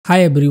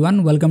Hi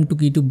everyone, welcome to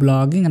Key to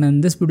Blogging, and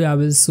in this video I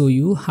will show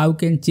you how you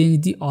can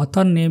change the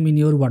author name in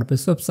your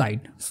WordPress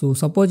website. So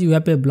suppose you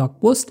have a blog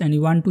post and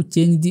you want to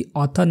change the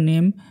author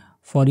name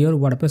for your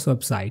WordPress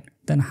website,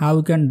 then how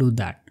you can do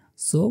that?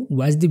 So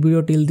watch the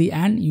video till the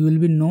end, you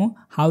will know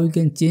how you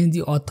can change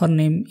the author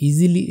name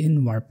easily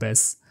in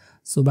WordPress.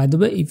 So by the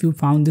way, if you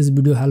found this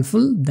video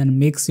helpful, then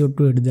make sure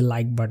to hit the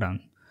like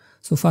button.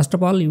 So first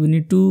of all, you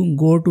need to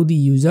go to the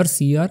users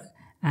here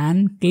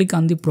and click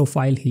on the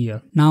profile here.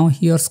 Now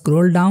here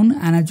scroll down,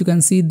 and as you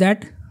can see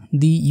that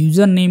the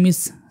username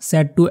is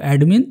set to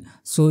admin,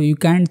 so you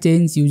can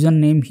change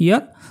username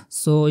here.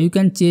 So you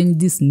can change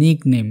this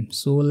nickname.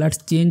 So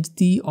let's change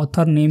the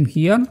author name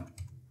here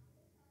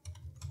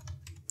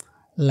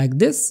like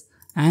this,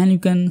 and you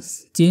can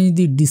change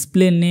the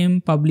display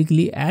name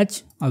publicly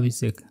as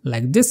Abhishek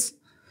like this.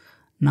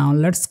 Now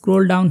let's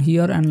scroll down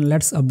here and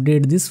let's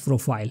update this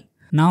profile.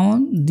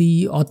 Now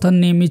the author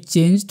name is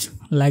changed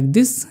like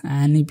this,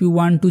 and if you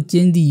want to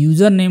change the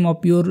username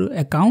of your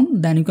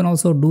account, then you can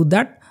also do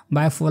that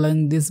by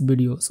following this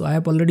video. So I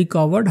have already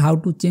covered how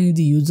to change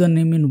the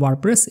username in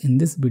WordPress in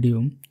this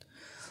video.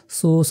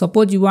 So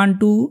suppose you want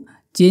to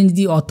change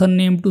the author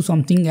name to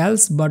something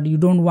else, but you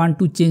don't want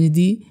to change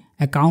the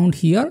account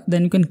here,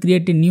 then you can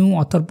create a new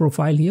author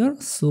profile here.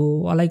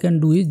 So all I can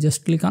do is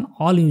just click on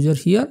all user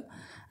here.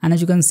 And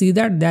as you can see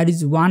that there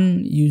is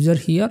one user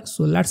here.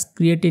 So let's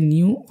create a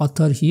new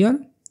author here.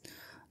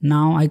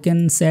 Now I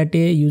can set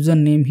a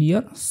username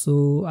here.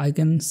 So I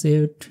can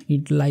set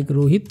it like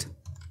Rohit.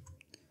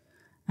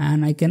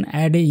 And I can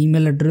add a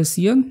email address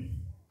here.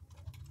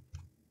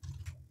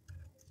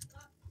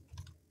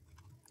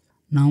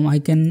 Now I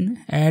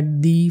can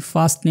add the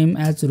first name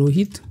as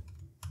Rohit.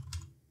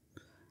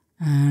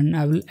 And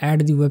I will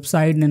add the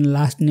website and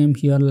last name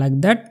here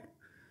like that.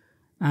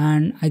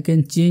 And I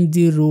can change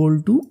the role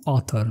to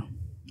author.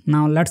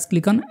 Now let's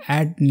click on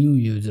add new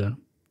user.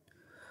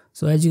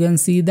 So as you can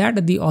see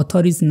that the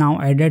author is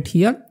now added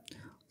here.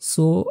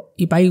 So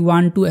if I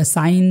want to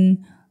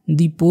assign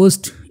the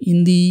post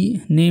in the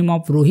name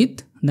of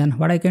Rohit, then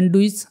what I can do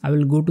is I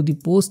will go to the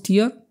post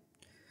here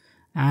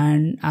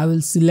and I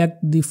will select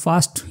the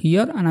first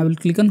here and I will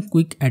click on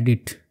quick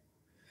edit.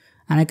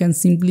 And I can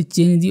simply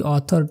change the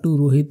author to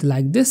Rohit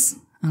like this,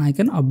 and I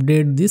can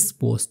update this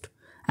post.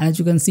 And as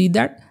you can see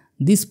that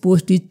this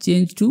post is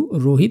changed to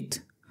Rohit.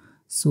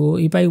 So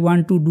if I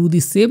want to do the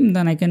same,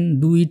 then I can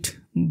do it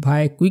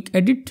by quick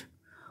edit,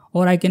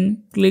 or I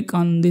can click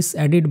on this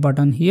edit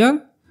button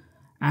here,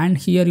 and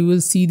here you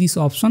will see this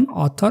option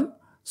author.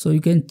 So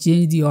you can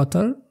change the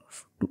author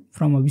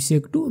from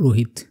Abhishek to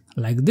Rohit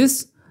like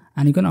this,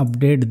 and you can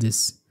update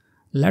this.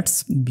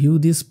 Let's view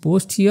this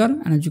post here,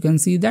 and as you can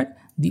see that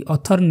the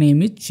author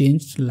name is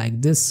changed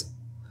like this.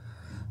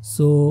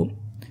 So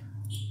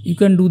you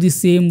can do the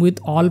same with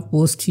all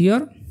posts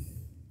here.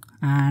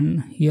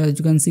 And here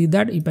you can see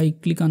that if I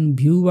click on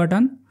view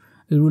button,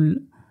 it will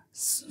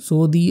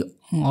show the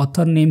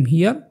author name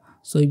here.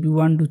 So if you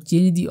want to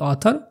change the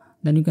author,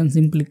 then you can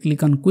simply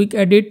click on quick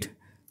edit,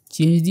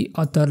 change the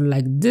author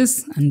like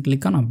this, and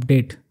click on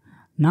update.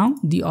 Now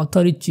the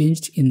author is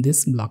changed in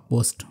this blog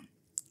post.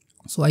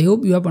 So I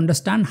hope you have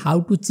understand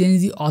how to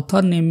change the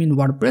author name in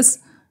WordPress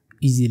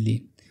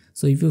easily.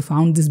 So if you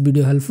found this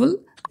video helpful,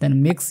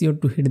 then make sure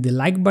to hit the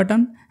like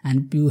button,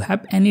 and if you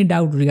have any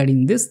doubt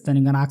regarding this, then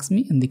you can ask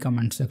me in the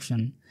comment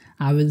section.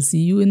 I will see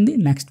you in the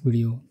next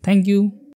video. Thank you.